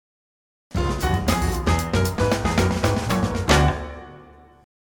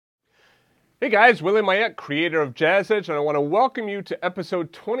Hey guys, Willie Mayette, creator of Jazz Edge, and I want to welcome you to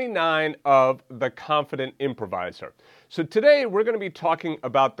episode 29 of The Confident Improviser. So today we're going to be talking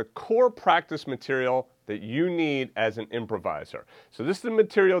about the core practice material that you need as an improviser. So this is the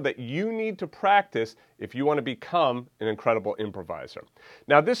material that you need to practice if you want to become an incredible improviser.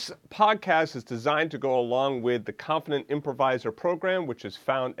 Now this podcast is designed to go along with the Confident Improviser program, which is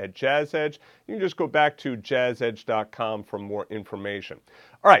found at Jazz Edge. You can just go back to jazzedge.com for more information.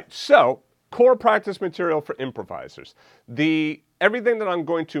 All right, so core practice material for improvisers. Everything that I'm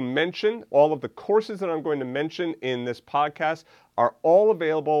going to mention, all of the courses that I'm going to mention in this podcast are all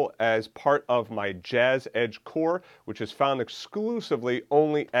available as part of my Jazz Edge core, which is found exclusively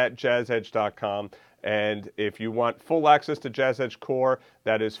only at jazzedge.com. And if you want full access to Jazz Edge core,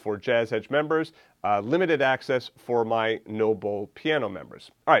 that is for Jazz Edge members, limited access for my Noble Piano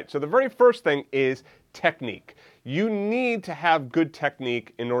members. All right, so the very first thing is technique. You need to have good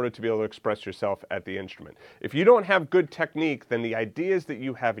technique in order to be able to express yourself at the instrument. If you don't have good technique, then the ideas that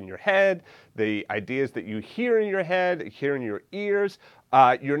you have in your head, the ideas that you hear in your head, hear in your ears,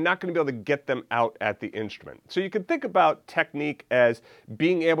 you're not going to be able to get them out at the instrument. So you can think about technique as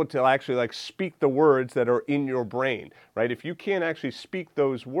being able to actually speak the words that are in your brain, right? If you can't actually speak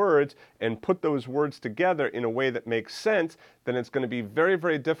those words and put those words together in a way that makes sense, then it's going to be very,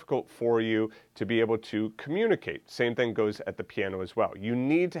 very difficult for you to be able to communicate. Same thing goes at the piano as well. You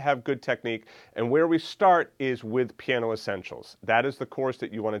need to have good technique, and where we start is with Piano Essentials. That is the course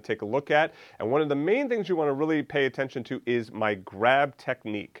that you want to take a look at, and one of the main things you want to really pay attention to is my grab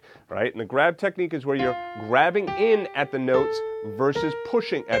technique, right? And the grab technique is where you're grabbing in at the notes versus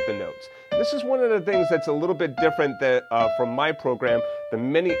pushing at the notes. This is one of the things that's a little bit different from my program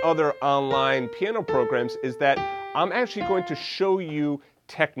than many other online piano programs, is that I'm actually going to show you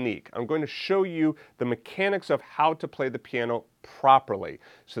technique. I'm going to show you the mechanics of how to play the piano properly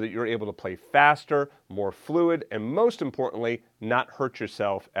so that you're able to play faster, more fluid, and most importantly, not hurt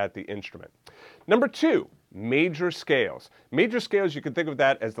yourself at the instrument. Number two, major scales. Major scales, you can think of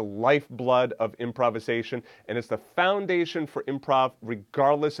that as the lifeblood of improvisation, and it's the foundation for improv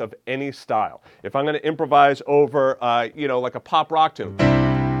regardless of any style. If I'm going to improvise over, like a pop rock tune,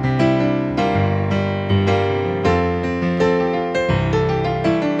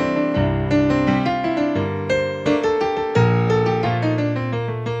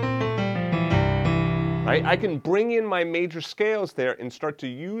 I can bring in my major scales there and start to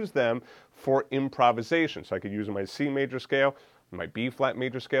use them for improvisation. So I could use my C major scale, my B flat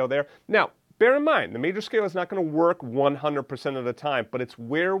major scale there. Now, bear in mind, the major scale is not going to work 100% of the time, but it's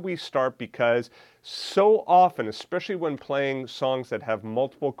where we start because so often, especially when playing songs that have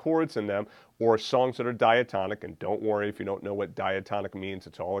multiple chords in them or songs that are diatonic, and don't worry if you don't know what diatonic means,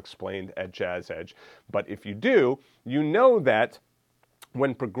 it's all explained at Jazz Edge. But if you do, you know that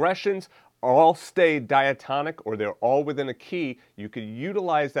when progressions all stay diatonic or they're all within a key, you could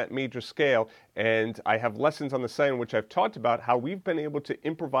utilize that major scale. And I have lessons on the site in which I've talked about how we've been able to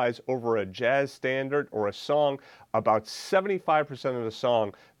improvise over a jazz standard or a song. About 75% of the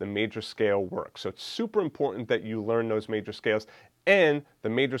song, the major scale works. So it's super important that you learn those major scales. And the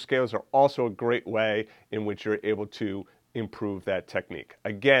major scales are also a great way in which you're able to improve that technique.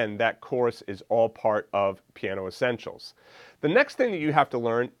 Again, that course is all part of Piano Essentials. The next thing that you have to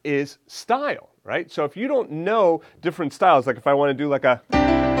learn is style, right? So if you don't know different styles, like if I want to do like a,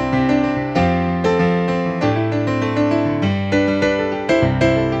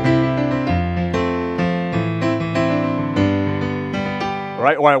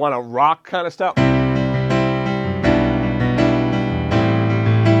 right, or I want a rock kind of style,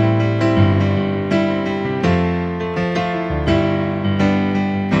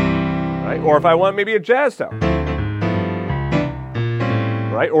 right, or if I want maybe a jazz style,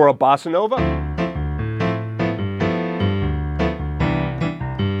 right, or a bossa nova,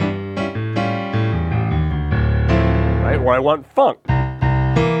 right, or I want funk,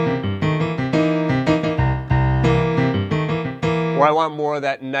 or I want more of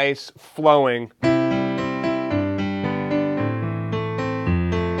that nice flowing,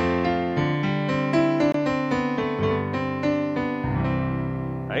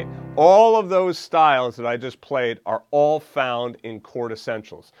 right? All of those styles that I just played are all found in Chord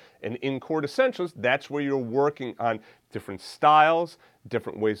Essentials. And in Chord Essentials, that's where you're working on different styles,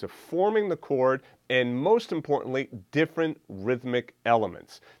 different ways of forming the chord, and most importantly, different rhythmic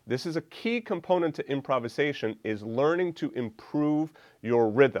elements. This is a key component to improvisation, is learning to improve your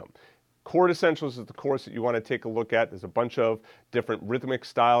rhythm. Chord Essentials is the course that you want to take a look at. There's a bunch of different rhythmic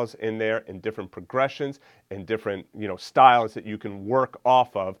styles in there and different progressions and different, styles that you can work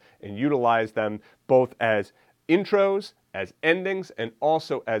off of and utilize them both as intros as endings, and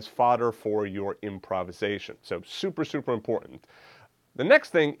also as fodder for your improvisation. So super, super important. The next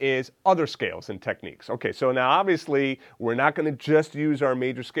thing is other scales and techniques. Okay, so now obviously we're not going to just use our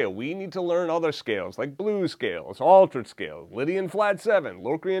major scale. We need to learn other scales like blues scales, altered scales, Lydian flat 7,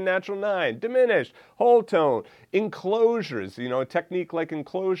 Locrian natural 9, diminished, whole tone, enclosures, a technique like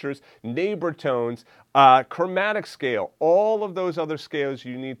enclosures, neighbor tones, chromatic scale, all of those other scales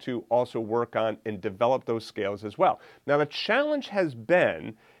you need to also work on and develop those scales as well. Now the challenge has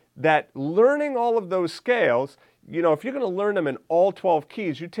been that learning all of those scales, if you're going to learn them in all 12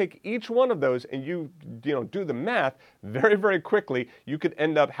 keys, you take each one of those and you do the math very, very quickly. You could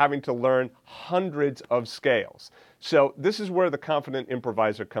end up having to learn hundreds of scales. So this is where the Confident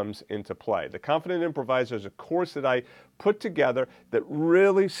Improviser comes into play. The Confident Improviser is a course that I put together that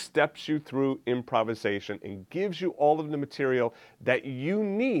really steps you through improvisation and gives you all of the material that you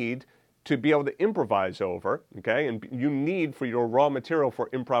need to be able to improvise over, okay, and you need for your raw material for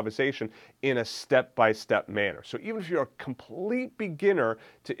improvisation in a step-by-step manner. So even if you're a complete beginner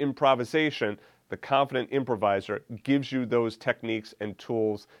to improvisation, the Confident Improviser gives you those techniques and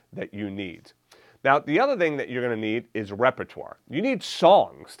tools that you need. Now, the other thing that you're going to need is repertoire. You need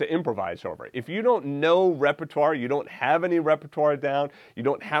songs to improvise over. If you don't know repertoire, you don't have any repertoire down, you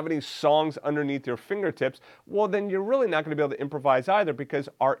don't have any songs underneath your fingertips, well, then you're really not going to be able to improvise either, because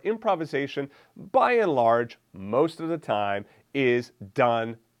our improvisation, by and large, most of the time, is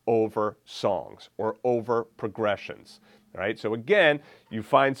done over songs or over progressions. All right, so again, you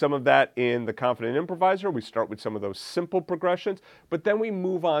find some of that in the Confident Improviser. We start with some of those simple progressions, but then we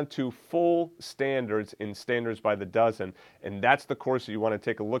move on to full standards in Standards by the Dozen, and that's the course that you want to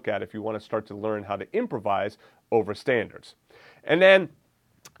take a look at if you want to start to learn how to improvise over standards. And then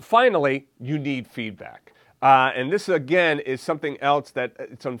finally, you need feedback. And this, again, is something else that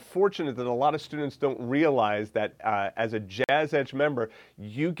it's unfortunate that a lot of students don't realize that as a Jazz Edge member,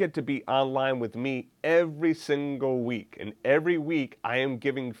 you get to be online with me every single week. And every week, I am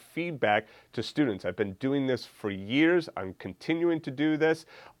giving feedback to students. I've been doing this for years. I'm continuing to do this.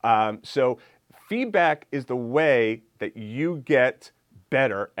 So feedback is the way that you get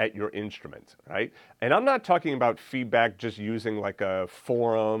better at your instrument, right? And I'm not talking about feedback just using like a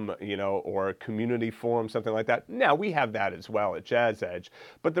forum, or a community forum, something like that. Now, we have that as well at Jazz Edge.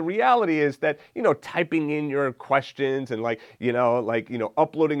 But the reality is that, typing in your questions and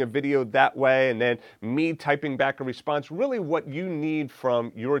uploading a video that way and then me typing back a response, really what you need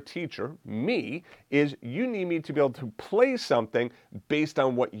from your teacher, me, is you need me to be able to play something based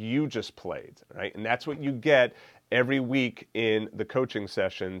on what you just played, right? And that's what you get every week in the coaching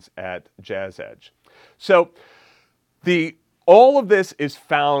sessions at Jazz Edge. So all of this is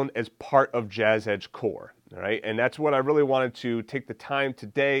found as part of Jazz Edge Core, all right? And that's what I really wanted to take the time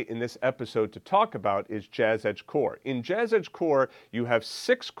today in this episode to talk about is Jazz Edge Core. In Jazz Edge Core, you have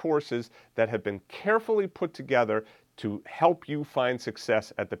 6 courses that have been carefully put together to help you find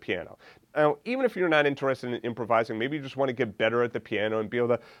success at the piano. Now, even if you're not interested in improvising, maybe you just want to get better at the piano and be able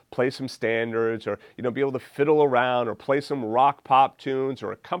to play some standards or, be able to fiddle around or play some rock pop tunes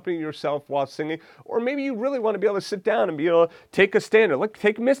or accompany yourself while singing. Or maybe you really want to be able to sit down and be able to take a standard. Like,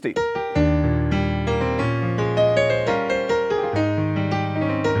 take Misty.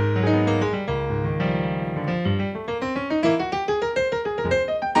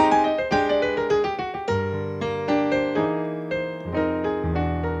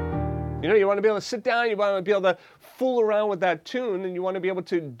 You want to be able to sit down, you want to be able to fool around with that tune, and you want to be able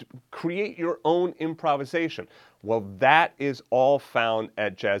to create your own improvisation. Well, that is all found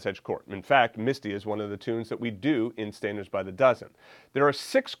at Jazz Edge Core. In fact, Misty is one of the tunes that we do in Standards by the Dozen. There are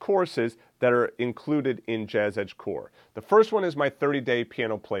 6 courses that are included in Jazz Edge Core. The first one is my 30-day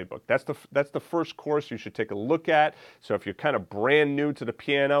piano playbook. That's the first course you should take a look at. So if you're kind of brand new to the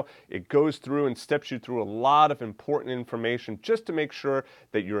piano, it goes through and steps you through a lot of important information just to make sure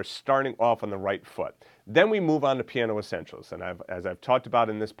that you're starting off on the right foot. Then we move on to Piano Essentials. And as I've talked about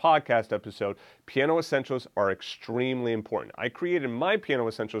in this podcast episode, Piano Essentials are extremely important. I created my Piano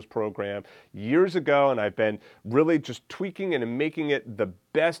Essentials program years ago, and I've been really just tweaking it and making it the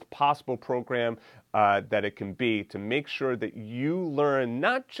best possible program that it can be to make sure that you learn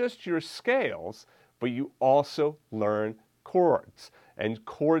not just your scales, but you also learn chords. and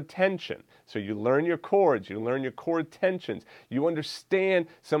chord tension. So you learn your chords, you learn your chord tensions, you understand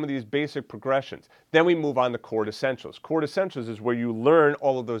some of these basic progressions. Then we move on to chord essentials. Chord essentials is where you learn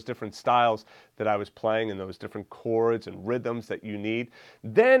all of those different styles that I was playing and those different chords and rhythms that you need.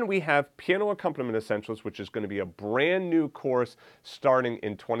 Then we have piano accompaniment essentials, which is going to be a brand new course starting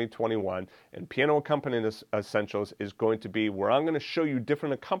in 2021. And piano accompaniment essentials is going to be where I'm going to show you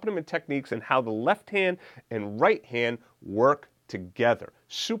different accompaniment techniques and how the left hand and right hand work together.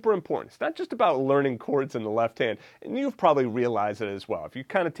 Super important. It's not just about learning chords in the left hand, and you've probably realized it as well. If you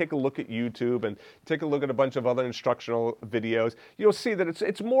kind of take a look at YouTube and take a look at a bunch of other instructional videos, you'll see that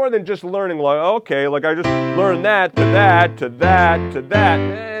it's more than just learning, like, okay, like I just learned that to that to that to that.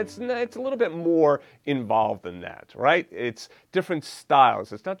 It's a little bit more involved than that, right? It's different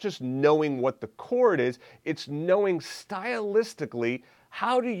styles. It's not just knowing what the chord is, it's knowing stylistically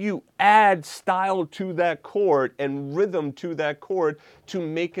how do you add style to that chord and rhythm to that chord to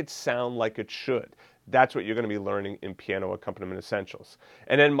make it sound like it should? That's what you're going to be learning in Piano Accompaniment Essentials.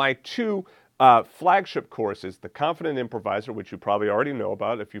 And then my two flagship courses, the Confident Improviser, which you probably already know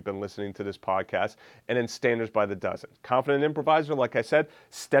about if you've been listening to this podcast, and then Standards by the Dozen. Confident Improviser, like I said,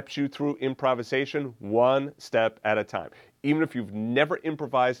 steps you through improvisation one step at a time. Even if you've never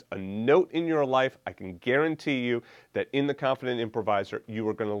improvised a note in your life, I can guarantee you that in the Confident Improviser, you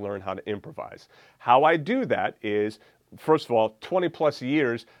are going to learn how to improvise. How I do that is, first of all, 20 plus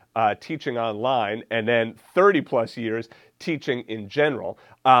years teaching online, and then 30 plus years teaching in general.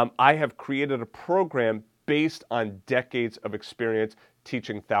 I have created a program based on decades of experience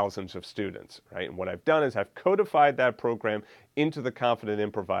teaching thousands of students, right? And what I've done is I've codified that program into the Confident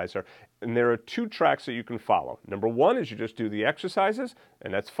Improviser, and there are two tracks that you can follow. Number one is you just do the exercises,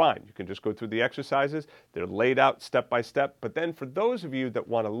 and that's fine. You can just go through the exercises. They're laid out step by step, but then for those of you that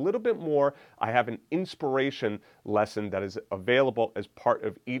want a little bit more, I have an inspiration lesson that is available as part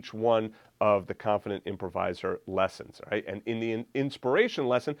of each one of the Confident Improviser lessons, right? And in the inspiration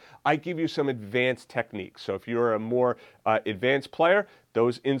lesson, I give you some advanced techniques. So if you're a more advanced player,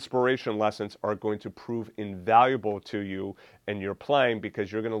 those inspiration lessons are going to prove invaluable to you and your playing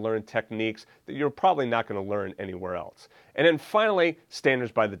because you're going to learn techniques that you're probably not going to learn anywhere else. And then finally,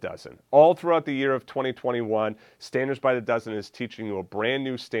 Standards by the Dozen. All throughout the year of 2021, Standards by the Dozen is teaching you a brand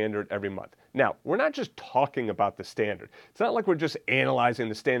new standard every month. Now, we're not just talking about the standard. It's not like we're just analyzing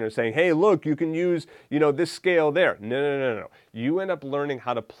the standard saying, hey, look, you can use, this scale there. No. You end up learning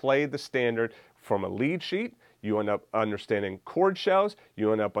how to play the standard from a lead sheet. You end up understanding chord shells.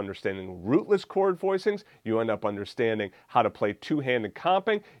 You end up understanding rootless chord voicings. You end up understanding how to play two-handed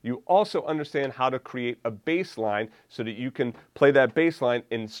comping. You also understand how to create a bass line so that you can play that bass line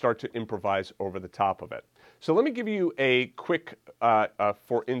and start to improvise over the top of it. So let me give you a quick,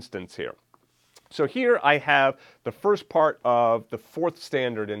 for instance here. So here I have the first part of the fourth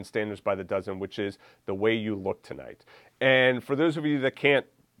standard in Standards by the Dozen, which is The Way You Look Tonight. And for those of you that can't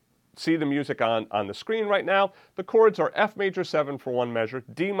see the music on the screen right now, the chords are F major 7 for one measure,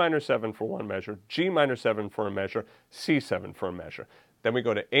 D minor 7 for one measure, G minor 7 for a measure, C7 for a measure. Then we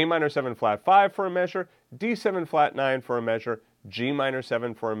go to A minor 7 flat 5 for a measure, D7 flat 9 for a measure, G minor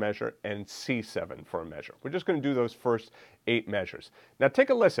 7 for a measure, and C7 for a measure. We're just going to do those first 8 measures. Now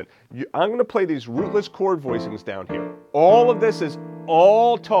take a listen. I'm going to play these rootless chord voicings down here. All of this is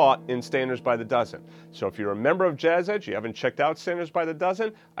all taught in Standards by the Dozen. So if you're a member of Jazz Edge, you haven't checked out Standards by the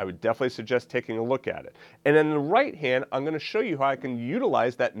Dozen, I would definitely suggest taking a look at it. And in the right hand, I'm going to show you how I can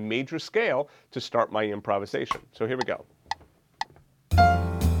utilize that major scale to start my improvisation. So here we go.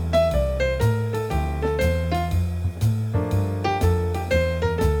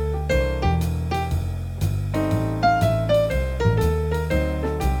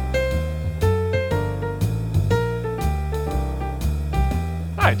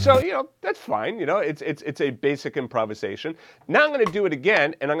 So, that's fine. It's a basic improvisation. Now I'm going to do it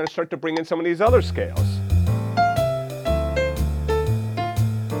again, and I'm going to start to bring in some of these other scales.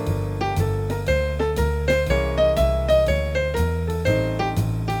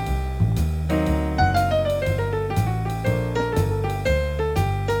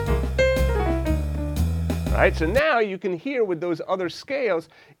 All right, so now you can hear with those other scales,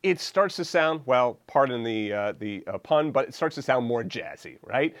 it starts to sound, well, pardon the pun, but it starts to sound more jazzy,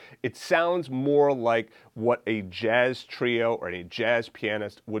 right? It sounds more like what a jazz trio or a jazz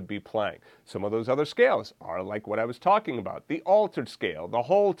pianist would be playing. Some of those other scales are like what I was talking about, the altered scale, the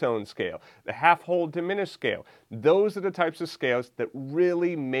whole tone scale, the half-whole diminished scale. Those are the types of scales that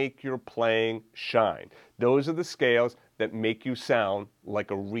really make your playing shine. Those are the scales that make you sound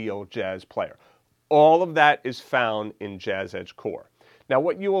like a real jazz player. All of that is found in Jazz Edge Core. Now,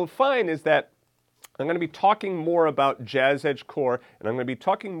 what you will find is that I'm going to be talking more about Jazz Edge Core, and I'm going to be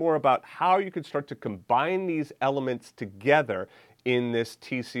talking more about how you can start to combine these elements together in this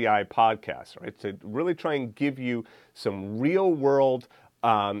TCI podcast, right? To really try and give you some real world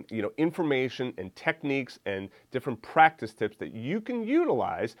information and techniques and different practice tips that you can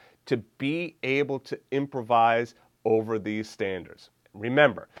utilize to be able to improvise over these standards.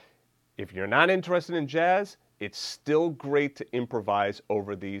 Remember, if you're not interested in jazz, it's still great to improvise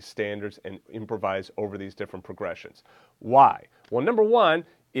over these standards and improvise over these different progressions. Why? Well, number one,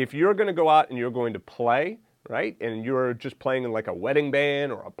 if you're going to go out and you're going to play, right, and you're just playing in like a wedding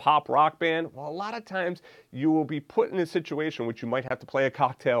band or a pop rock band, well, a lot of times you will be put in a situation which you might have to play a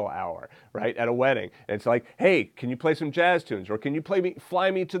cocktail hour, right, at a wedding. And it's like, hey, can you play some jazz tunes? Or can you play Fly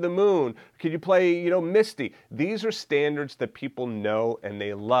Me to the Moon? Can you play, Misty? These are standards that people know and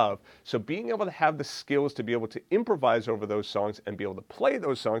they love. So being able to have the skills to be able to improvise over those songs and be able to play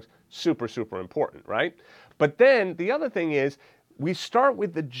those songs, super, super important, right? But then the other thing is, we start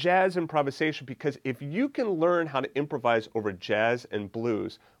with the jazz improvisation because if you can learn how to improvise over jazz and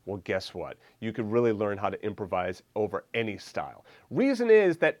blues, well, guess what? You can really learn how to improvise over any style. Reason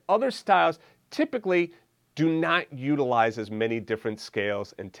is that other styles typically do not utilize as many different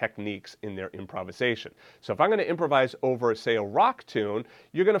scales and techniques in their improvisation. So if I'm going to improvise over, say, a rock tune,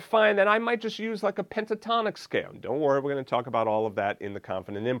 you're going to find that I might just use like a pentatonic scale. Don't worry, we're going to talk about all of that in the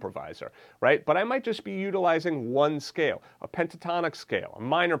Confident Improviser, right? But I might just be utilizing one scale, a pentatonic scale, a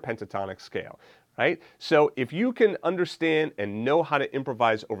minor pentatonic scale. Right? So if you can understand and know how to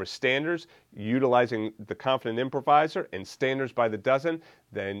improvise over standards utilizing the Confident Improviser and standards by the dozen,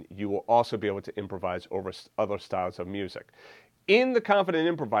 then you will also be able to improvise over other styles of music. In the Confident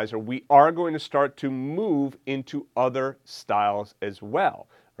Improviser, we are going to start to move into other styles as well.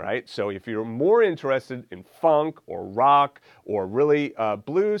 Right? So if you're more interested in funk or rock or really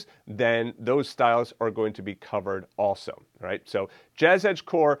blues, then those styles are going to be covered also, right? So Jazz Edge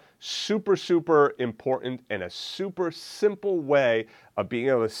Core, super, super important and a super simple way of being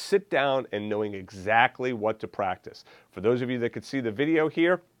able to sit down and knowing exactly what to practice. For those of you that could see the video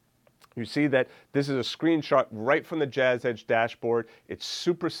here, you see that this is a screenshot right from the Jazz Edge dashboard. It's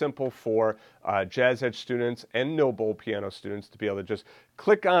super simple for Jazz Edge students and no bowl piano students to be able to just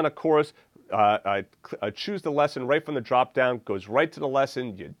click on a course, choose the lesson right from the drop down, goes right to the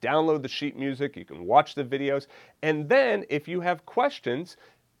lesson, you download the sheet music, you can watch the videos, and then if you have questions,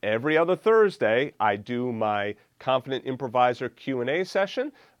 every other Thursday I do my Confident Improviser Q&A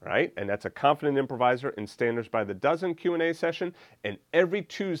session, right? And that's a Confident Improviser and Standards by the Dozen Q&A session. And every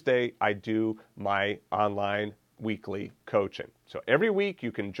Tuesday, I do my online weekly coaching. So every week,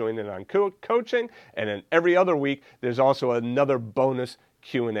 you can join in on coaching. And then every other week, there's also another bonus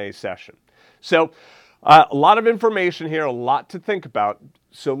Q&A session. So a lot of information here, a lot to think about.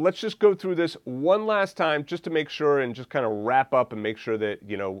 So let's just go through this one last time just to make sure and just kind of wrap up and make sure that,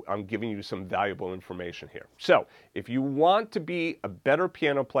 I'm giving you some valuable information here. So if you want to be a better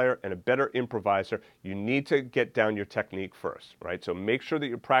piano player and a better improviser, you need to get down your technique first, right? So make sure that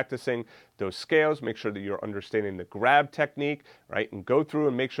you're practicing those scales, make sure that you're understanding the grab technique, right? And go through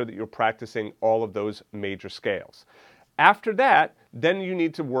and make sure that you're practicing all of those major scales. After that, then you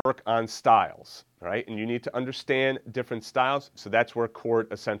need to work on styles, right? And you need to understand different styles, so that's where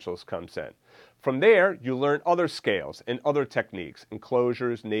Chord Essentials comes in. From there, you learn other scales and other techniques,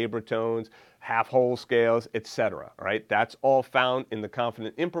 enclosures, neighbor tones, half-whole scales, etc., right? That's all found in the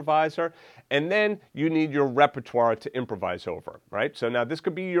Confident Improviser. And then you need your repertoire to improvise over, right? So now this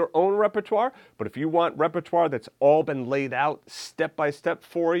could be your own repertoire, but if you want repertoire that's all been laid out step by step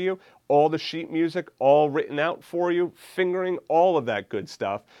for you, all the sheet music all written out for you, fingering, all of that good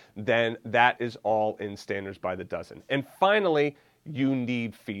stuff, then that is all in Standards by the Dozen. And finally, you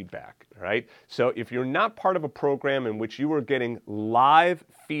need feedback, right? So if you're not part of a program in which you are getting live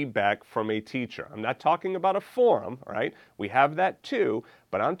feedback from a teacher, I'm not talking about a forum, right? We have that too,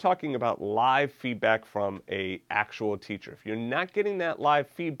 but I'm talking about live feedback from an actual teacher. If you're not getting that live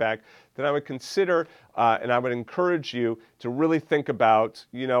feedback, then I would consider and I would encourage you to really think about,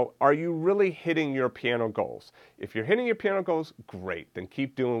 are you really hitting your piano goals? If you're hitting your piano goals, great, then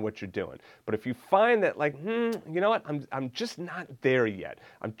keep doing what you're doing. But if you find that I'm just not there yet.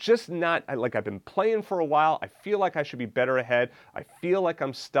 I'm just not, I've been playing for a while. I feel like I should be better ahead. I feel like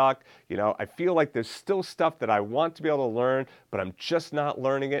I'm stuck. I feel like there's still stuff that I want to be able to learn, but I'm just not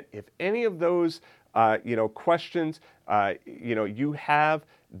learning it. If any of those questions, you have,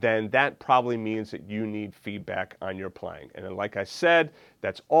 then that probably means that you need feedback on your playing. And then, like I said,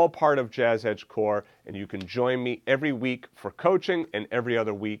 that's all part of Jazz Edge Core, and you can join me every week for coaching and every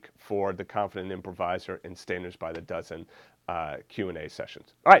other week for the Confident Improviser and Standards by the Dozen Q&A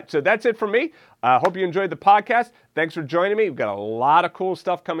sessions. All right, so that's it for me. Hope you enjoyed the podcast. Thanks for joining me. We've got a lot of cool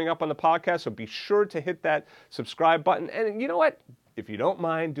stuff coming up on the podcast, so be sure to hit that subscribe button. And you know what? If you don't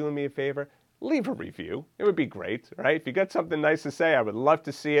mind doing me a favor, leave a review. It would be great, right? If you got something nice to say, I would love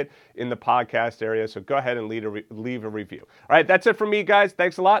to see it in the podcast area, so go ahead and leave a review. All right, that's it for me, guys.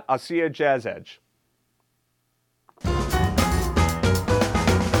 Thanks a lot. I'll see you at Jazz Edge.